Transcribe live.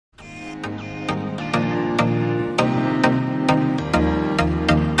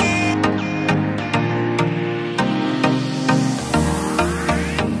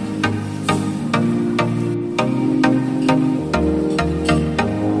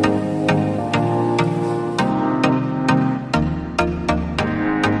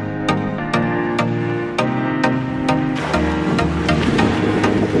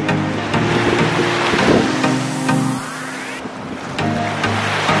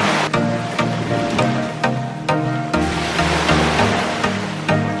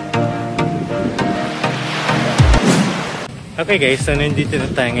Okay guys, so nandito na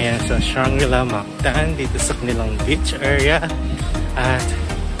tayo ngayon sa Shangri-La, Mactan, dito sa kanilang beach area. At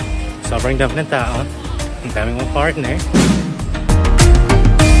sobrang dami ng tao. Ang daming mga partner.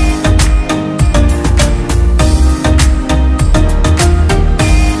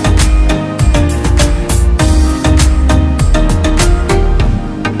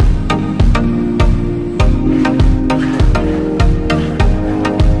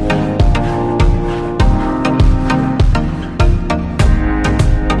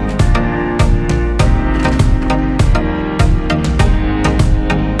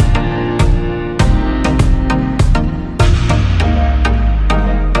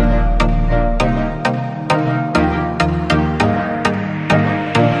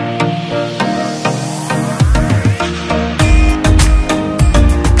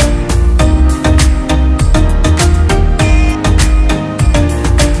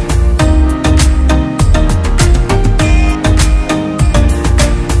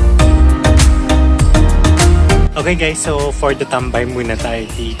 Okay guys, so for the tambay muna tayo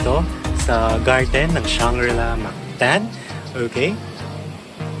dito sa garden ng Shangri-La, Mactan. Okay?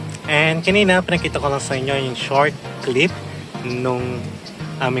 And kanina, pinakita ko lang sa inyo yung short clip nung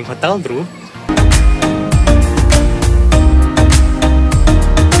aming hotel room.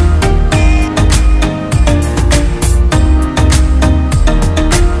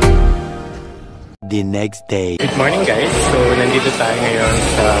 The next day. Good morning guys. So nandito tayo ngayon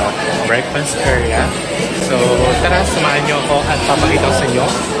sa breakfast area. So tara, samahan nyo ako at papakita ko sa inyo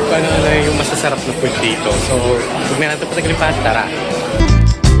kung ano yung masasarap na food dito. So huwag na natin patagalin pa. Tara!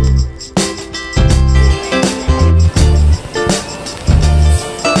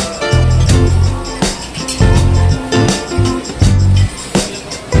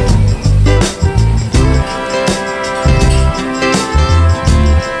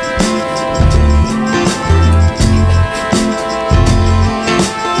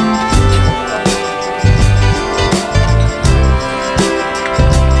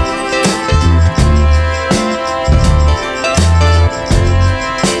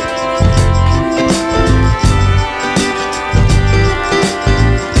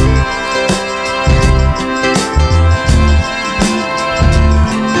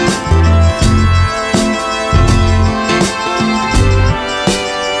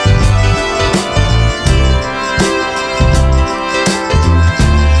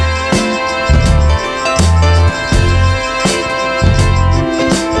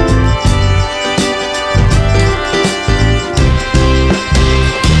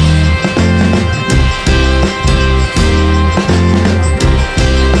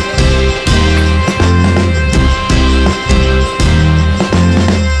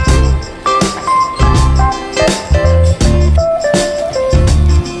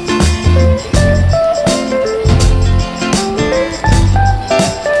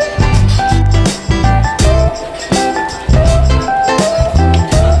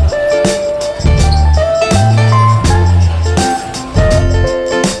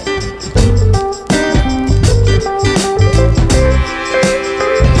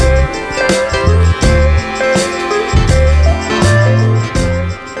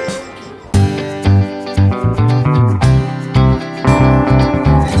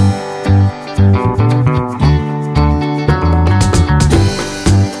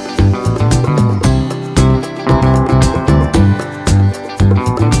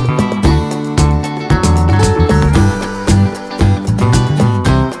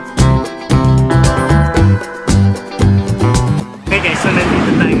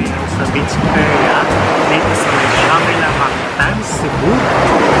 Cebu.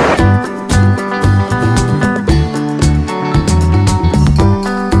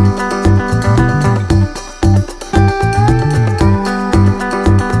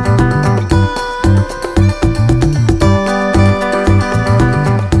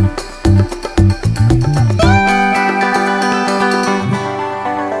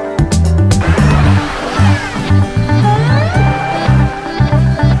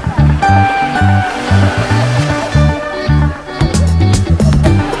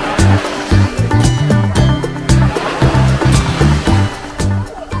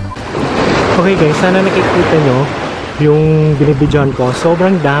 Okay guys, sana nakikita nyo yung binibidyoan ko.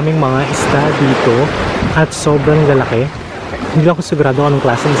 Sobrang daming mga isda dito at sobrang lalaki. Hindi lang ako sigurado anong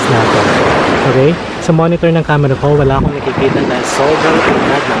klase ng isda to. Okay? Sa monitor ng camera ko, wala akong nakikita na sobrang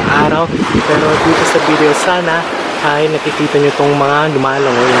ingat ng araw. Pero dito sa video sana ay nakikita nyo itong mga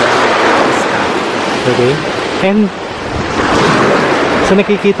lumalangoy na isda. Okay? And so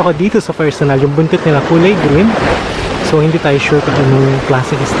nakikita ko dito sa personal, yung buntot nila kulay green. So hindi tayo sure kung anong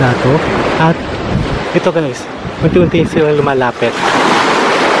klaseng isda to. At Ito guys, unti-unti silang lumalapit.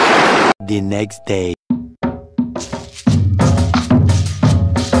 The next day.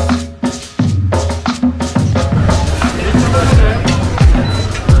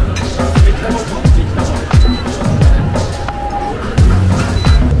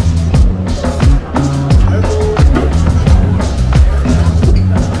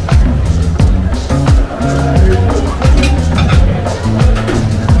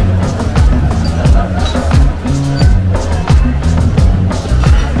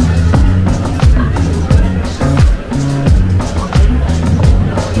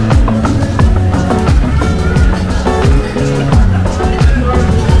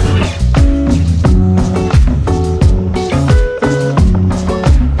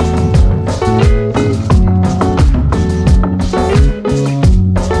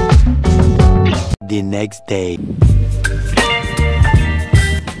 The next day.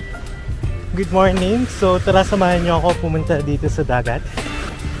 Good morning! So tara samahan niyo ako pumunta dito sa dagat.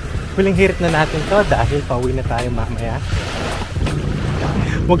 Huling hirit na natin to dahil pauwi na tayo mamaya.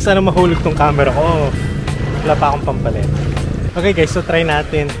 Huwag sana mahulog tong camera ko. Wala pa akong pampalit. Okay guys, so try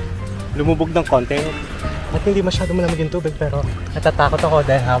natin lumubog ng konti. At hindi masyado malamig yung tubig pero natatakot ako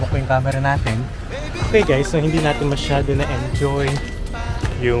dahil hawak ko yung camera natin. Okay guys, so hindi natin masyado na-enjoy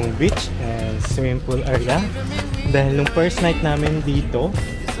yung beach and swimming pool area dahil nung first night namin dito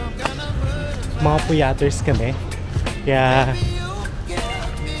mga puyaters kami kaya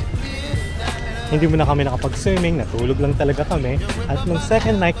hindi muna kami nakapag-swimming, natulog lang talaga kami. At nung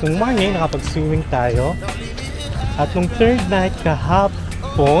second night nung morning nakapag-swimming tayo at nung third night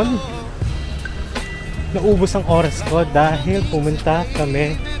kahapon naubos ang oras ko dahil pumunta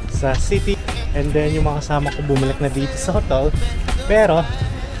kami sa city and then yung mga kasama ko bumalik na dito sa hotel pero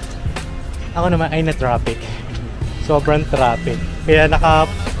ako naman ay na-traffic. Sobrang traffic. Kaya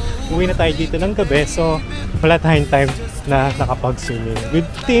uwi na tayo dito ng gabi. So, wala tayong time na nakapag-swimming.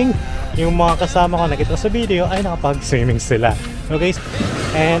 Good thing, yung mga kasama ko nakita sa video ay nakapag-swimming sila. Okay?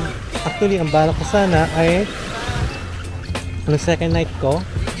 And actually, ang balak ko sana ay ng second night ko,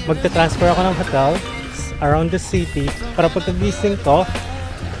 magta-transfer ako ng hotel around the city para pagkagising ko,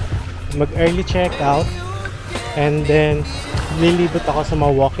 mag-early check-out and then lilibot ako sa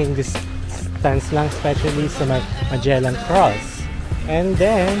mga walking distance lang, especially sa Magellan Cross. And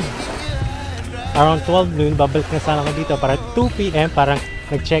then around 12 noon, babalik na sana ako dito para 2 PM, parang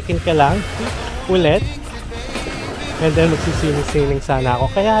nag-check-in ka lang ulit and then magsisiling-siling sana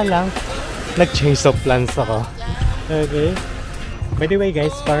ako. Kaya lang nag-change of plans ako. Okay? By the way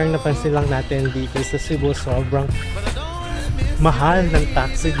guys, parang napansin lang natin dito sa Cebu, sobrang mahal ng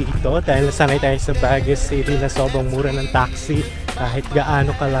taxi dito dahil nasanay tayo sa Baguio City na sobrang mura ng taxi. Kahit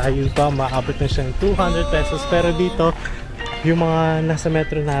gaano kalayo pa, maabot na siyang 200 pesos. Pero dito, yung mga nasa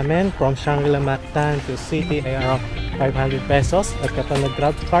metro namin, from Shangri-La, Mactan to city ay around 500 pesos. At kapag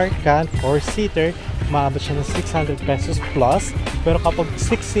nag-grab car ka, 4-seater, maabot siya ng 600 pesos plus. Pero kapag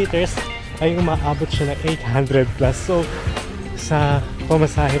 6-seaters, ay umaabot siya ng 800 plus. So, sa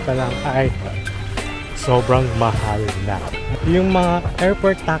pamasahe pa lang ay sobrang mahal na. Yung mga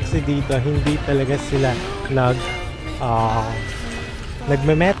airport taxi dito, hindi talaga sila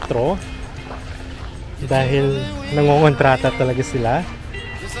nagme-metro dahil nangongontrata talaga sila.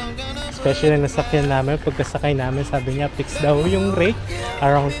 Especially nasakyan namin, pagkasakay namin sabi niya fix daw yung rate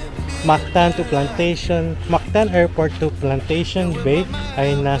around Mactan to Plantation, Mactan Airport to Plantation Bay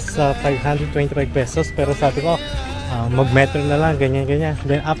ay nasa 525 pesos pero sabi ko mag-metro na lang, ganyan.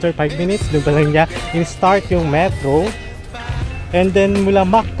 Then after 5 minutes, doon pa lang niya in-start yung metro. And then mula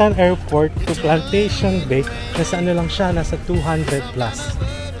Mactan Airport to Plantation Bay, nasa ano lang siya, nasa 200 plus.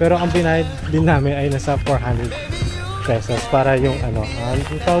 Pero ang binayad din namin ay nasa 400 pesos para yung ano, ang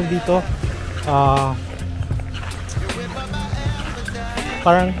tawag dito,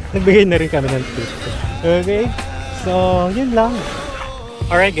 parang nagbigay na rin kami ng tip. Okay? So, yun lang.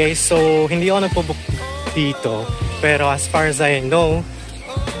 Alright guys, so hindi ako nagpo-book dito. Pero as far as I know,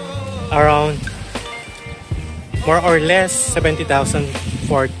 around more or less 70,000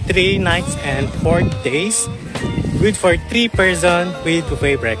 for 3 nights and 4 days. Good for 3 person with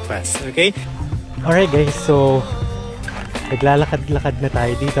buffet breakfast. Okay? Alright guys, so naglalakad-lakad na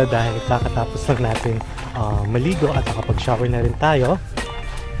tayo dito dahil kakatapos lang natin maligo at nakapag-shower na rin tayo.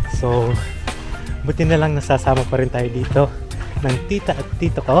 So, buti na lang nasasama pa rin tayo dito ng tita at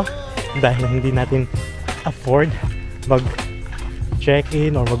tito ko dahil hindi natin afford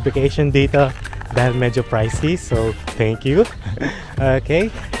mag-check-in or mag-vacation dito dahil medyo pricey. So, thank you. Okay?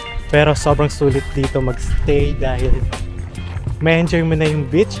 Pero sobrang sulit dito mag-stay dahil may enjoy mo na yung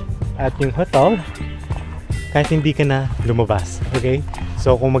beach at yung hotel kahit hindi ka na lumabas. Okay?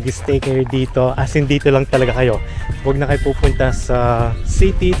 So kung mag-stay kayo dito, as in dito lang talaga kayo, huwag na kayo pupunta sa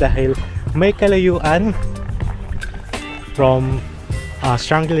city dahil may kalayuan from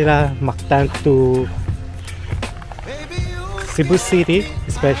Shangri-La, Mactan to Cebu City,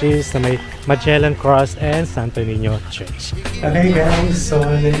 especially sa may Magellan Cross and Santo Niño Church. Okay guys, so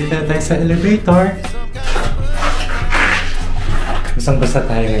nandito na tayo sa elevator. Basang-basa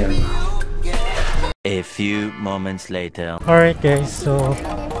tayo ngayon. A few moments later. Alright guys, so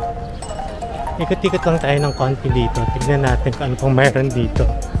ikot-ikot lang tayo ng konti dito. Tignan natin kung ano pang mayroon dito.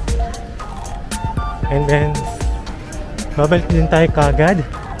 And then babalik din tayo kagad.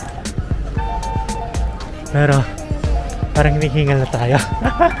 Pero parang hinihingal na tayo.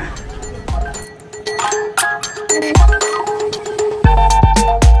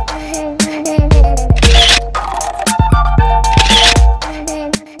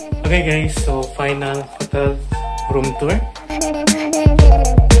 Okay guys, so final hotel room tour.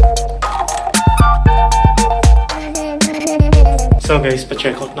 So guys,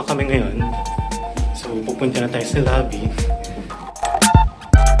 pa-check out na kami ngayon. So pupunta na tayo sa lobby.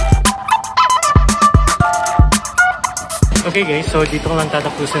 Okay guys, so dito ko lang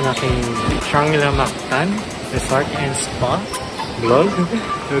tatapusin aking Shangri-La Mactan Resort and Spa vlog.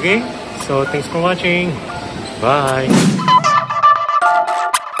 Okay, so thanks for watching. Bye!